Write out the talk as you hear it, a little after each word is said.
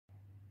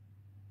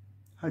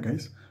Hi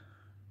guys,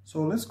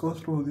 so let's go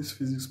through this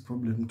physics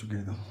problem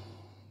together.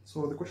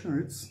 So the question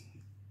reads,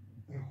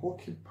 a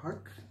hockey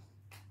puck,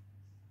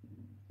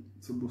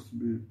 it's supposed to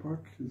be a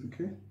puck, is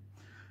okay.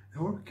 A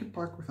hockey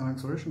puck with an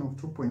acceleration of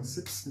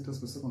 2.6 meters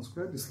per second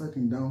squared is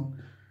sliding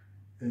down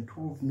a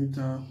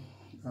 12-meter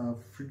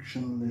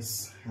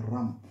frictionless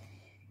ramp.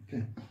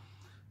 Okay,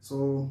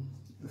 so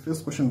the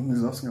first question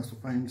is asking us to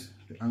find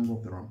the angle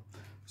of the ramp.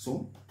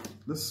 So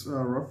let's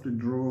roughly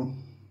draw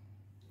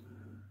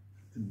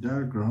a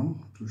diagram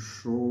to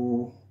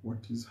show what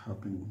is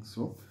happening.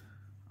 So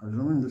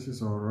assuming this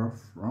is our rough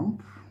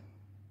ramp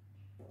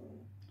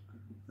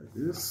like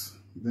this,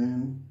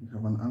 then we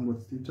have an angle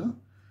theta,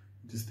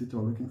 it is theta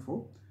we're looking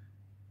for.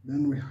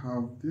 Then we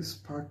have this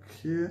puck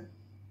here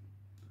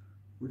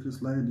which is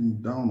sliding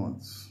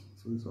downwards.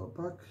 So this is our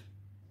puck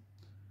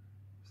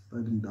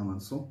sliding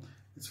downwards. So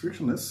it's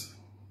frictionless,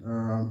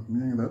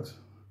 meaning that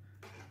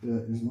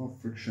there is no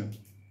friction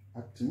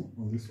acting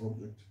on this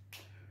object.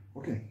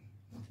 Okay,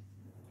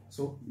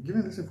 so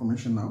given this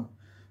information now,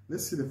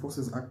 let's see the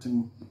forces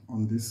acting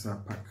on this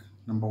puck.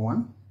 Number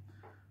one,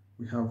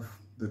 we have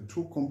the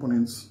two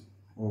components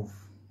of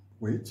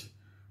weight,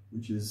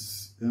 which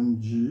is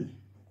mg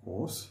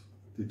cos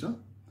theta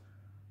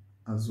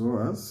as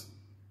well as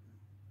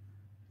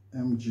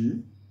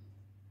mg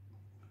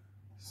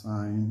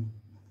sine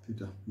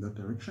theta in that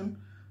direction.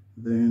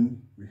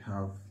 Then we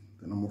have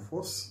the normal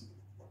force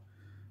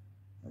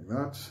like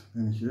that.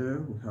 Then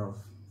here we have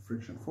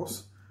friction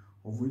force,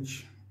 of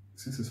which,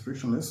 since it's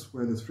frictionless,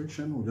 where there's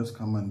friction, we'll just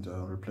come and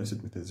replace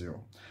it with a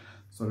 0.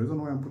 So the reason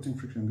why I'm putting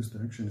friction in this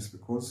direction is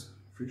because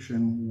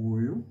friction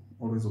will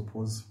always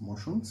oppose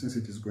motion since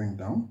it is going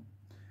down.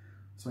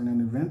 So in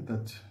an event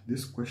that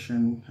this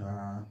question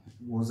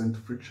wasn't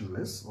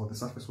frictionless, or the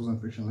surface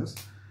wasn't frictionless,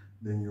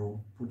 then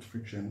you'll put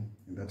friction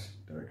in that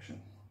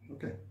direction.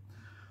 Okay,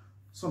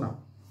 so now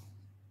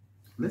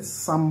let's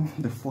sum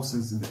the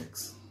forces in the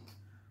x.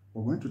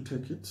 We're going to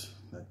take it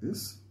like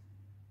this.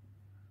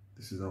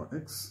 This is our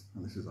x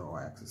and this is our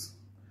y-axis.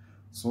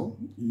 So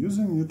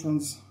using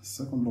Newton's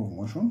second law of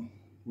motion,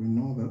 we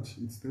know that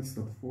it states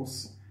that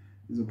force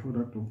is a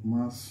product of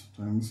mass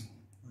times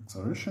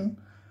acceleration.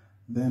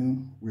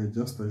 Then we're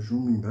just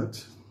assuming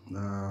that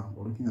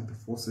we're looking at the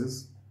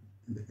forces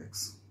in the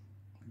x,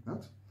 like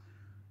that.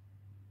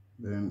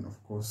 Then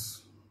of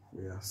course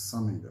we are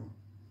summing them.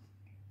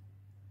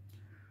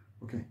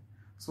 Okay,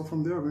 so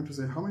from there we're going to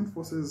say how many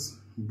forces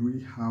do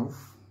we have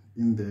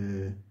in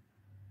the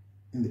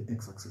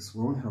x-axis.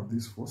 We only have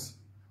this force.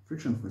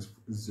 Friction force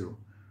is 0.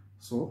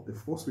 So the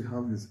force we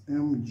have is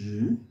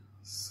mg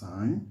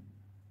sine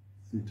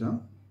theta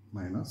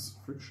minus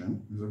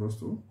friction is equals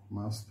to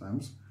mass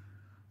times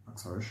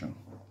acceleration.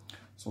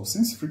 So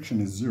since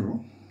friction is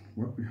 0,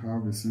 what we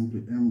have is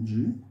simply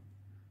mg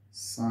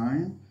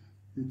sine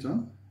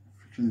theta.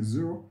 Friction is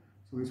 0,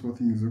 so this whole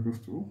thing is equals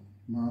to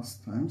mass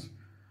times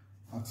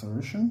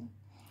acceleration.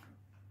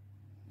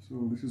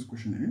 So this is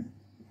question A.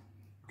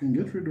 Can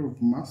get rid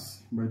of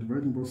mass by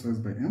dividing both sides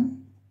by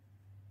m.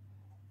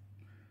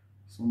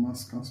 So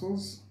mass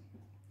cancels,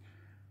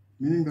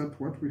 meaning that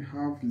what we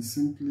have is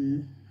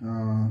simply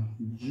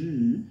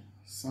g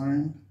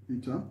sine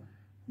theta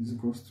is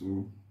equals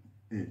to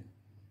a,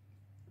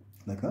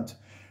 like that.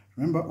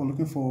 Remember, we're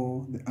looking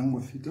for the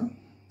angle theta,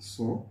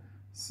 so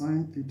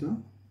sine theta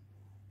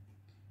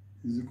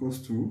is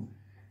equals to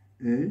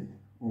a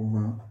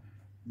over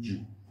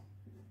g.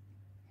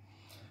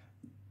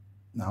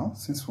 Now,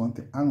 since we want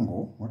the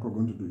angle, what we're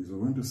going to do is we're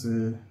going to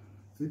say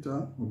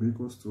theta will be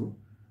equals to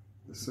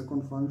the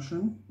second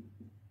function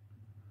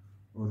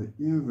or the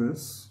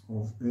inverse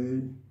of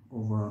a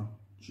over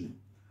g,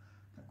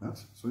 like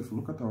that. So if you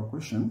look at our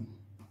question,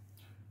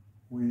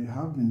 we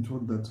have been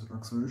told that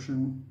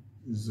acceleration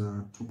is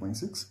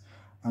 2.6,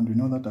 and we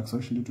know that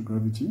acceleration due to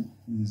gravity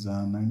is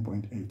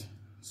 9.8.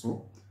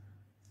 So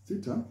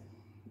theta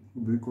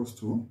will be equals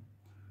to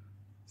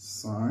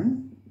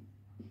sine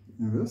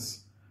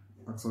inverse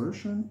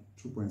acceleration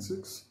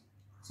 2.6,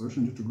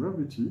 acceleration due to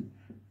gravity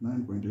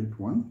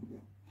 9.81.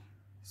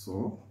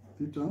 So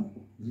theta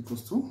is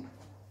equals to,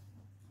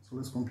 so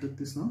let's complete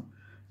this now.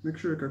 Make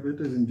sure your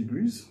calculator is in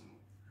degrees.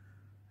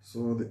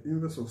 So the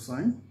inverse of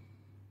sine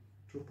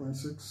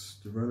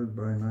 2.6 divided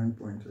by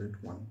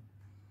 9.81.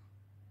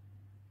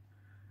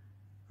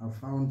 I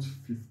found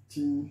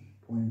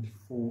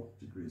 15.4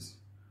 degrees.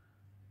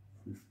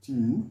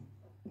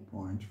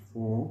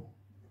 15.4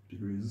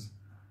 degrees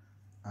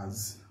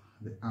as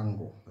the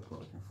angle that we're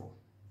looking for.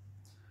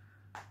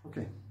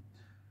 Okay,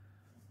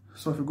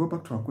 so if we go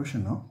back to our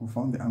question now, we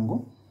found the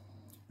angle.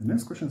 The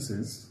next question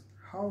says,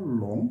 how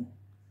long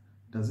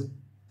does it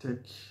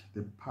take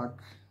the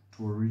puck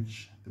to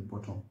reach the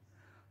bottom?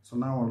 So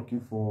now we're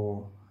looking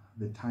for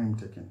the time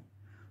taken.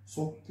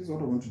 So this is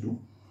what we're going to do.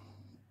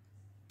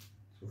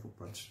 So for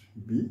part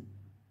B,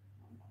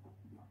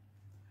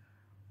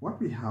 what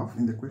we have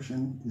in the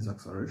question is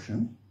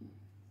acceleration.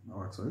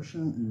 Our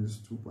acceleration is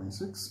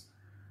 2.6.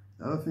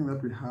 The other thing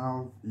that we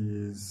have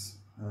is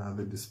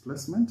the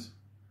displacement.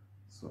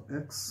 So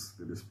x,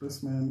 the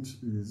displacement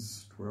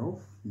is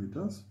 12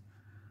 meters.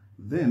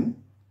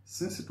 Then,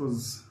 since it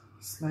was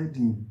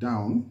sliding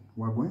down,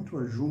 we're going to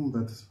assume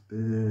that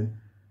the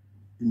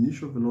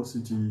initial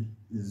velocity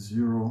is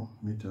 0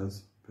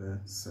 meters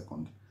per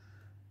second.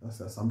 That's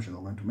the assumption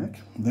we're going to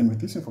make. Then with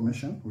this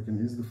information, we can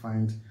easily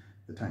find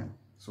the time.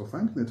 So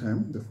finding the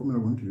time, the formula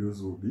we're going to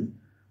use will be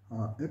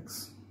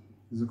x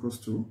is equals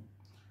to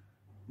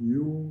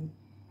ut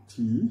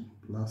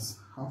plus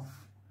half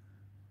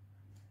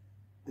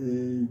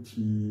at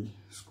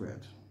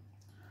squared.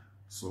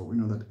 So we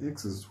know that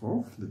x is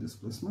 12, the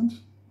displacement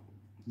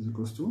is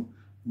equals to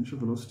initial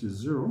velocity is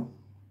 0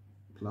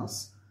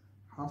 plus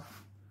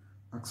half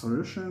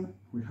acceleration,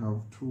 we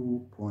have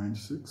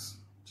 2.6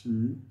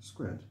 t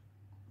squared.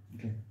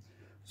 Okay,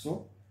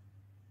 so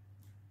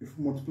if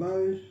we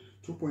multiply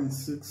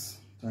 2.6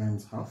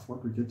 times half,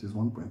 what we get is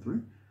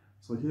 1.3.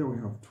 So here we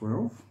have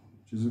 12,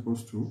 which is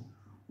equals to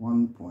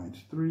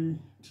 1.3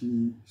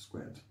 t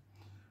squared.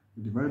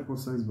 We divide both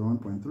sides by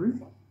 1.3,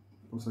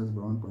 both sides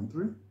by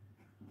 1.3,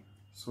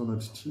 so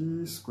that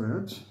t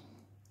squared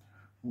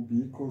will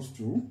be equals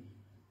to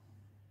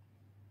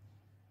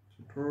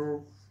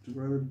 12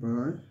 divided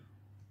by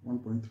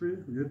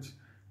 1.3, we get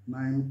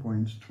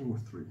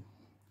 9.23.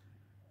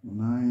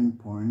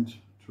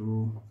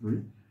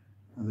 9.23,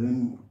 and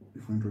then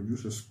if we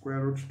introduce a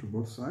square root to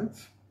both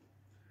sides,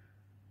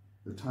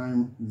 the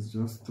time is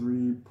just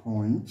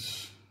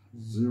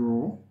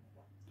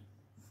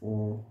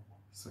 3.04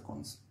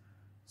 seconds.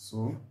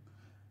 So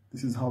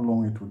this is how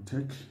long it would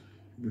take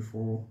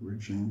before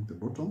reaching the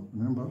bottom.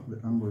 Remember,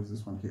 the angle is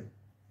this one here.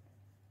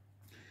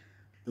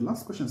 The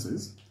last question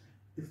says,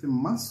 if the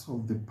mass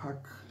of the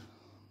pack,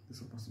 this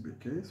is supposed to be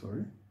K,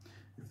 sorry.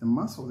 If the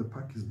mass of the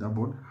pack is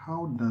doubled,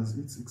 how does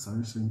its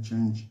acceleration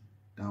change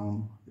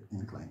down the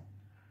incline?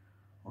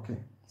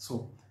 Okay,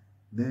 so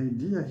the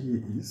idea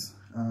here is,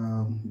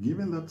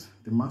 given that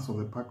the mass of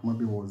the pack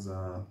maybe was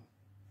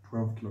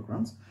 12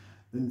 kilograms,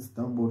 then it's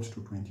doubled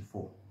to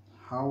 24.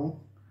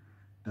 How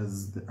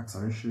does the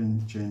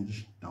acceleration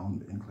change down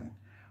the incline?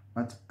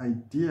 But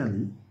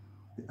ideally,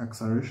 the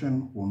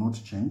acceleration will not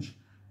change,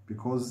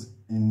 because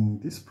in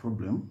this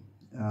problem,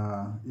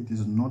 it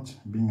is not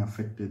being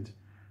affected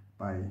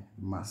by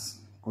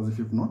mass. Because if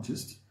you've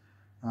noticed,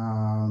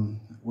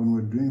 when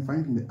we're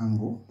finding the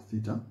angle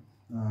theta,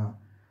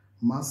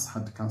 mass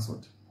had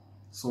cancelled.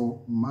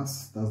 So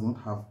mass does not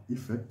have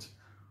effect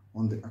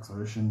on the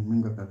acceleration,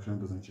 meaning that the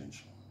acceleration doesn't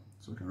change.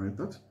 So we can write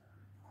that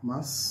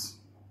mass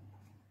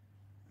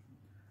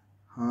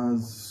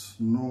has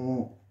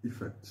no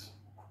effect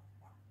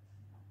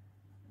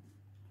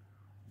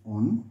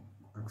on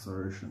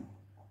acceleration.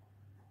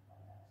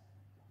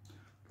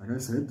 Like I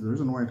said, the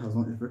reason why it has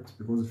no effect,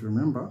 because if you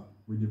remember,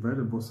 we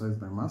divided both sides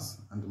by mass,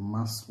 and the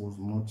mass was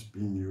not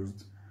being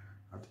used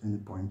at any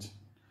point,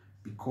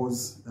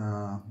 because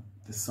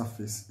the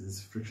surface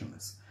is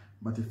frictionless.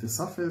 But if the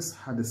surface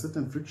had a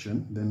certain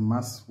friction, then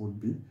mass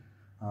would be,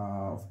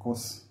 of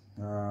course,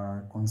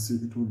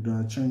 it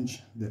would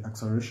change the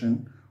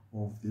acceleration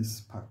of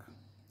this pack.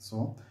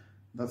 So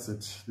that's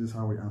it. This is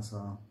how we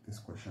answer this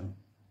question.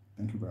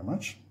 Thank you very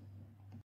much.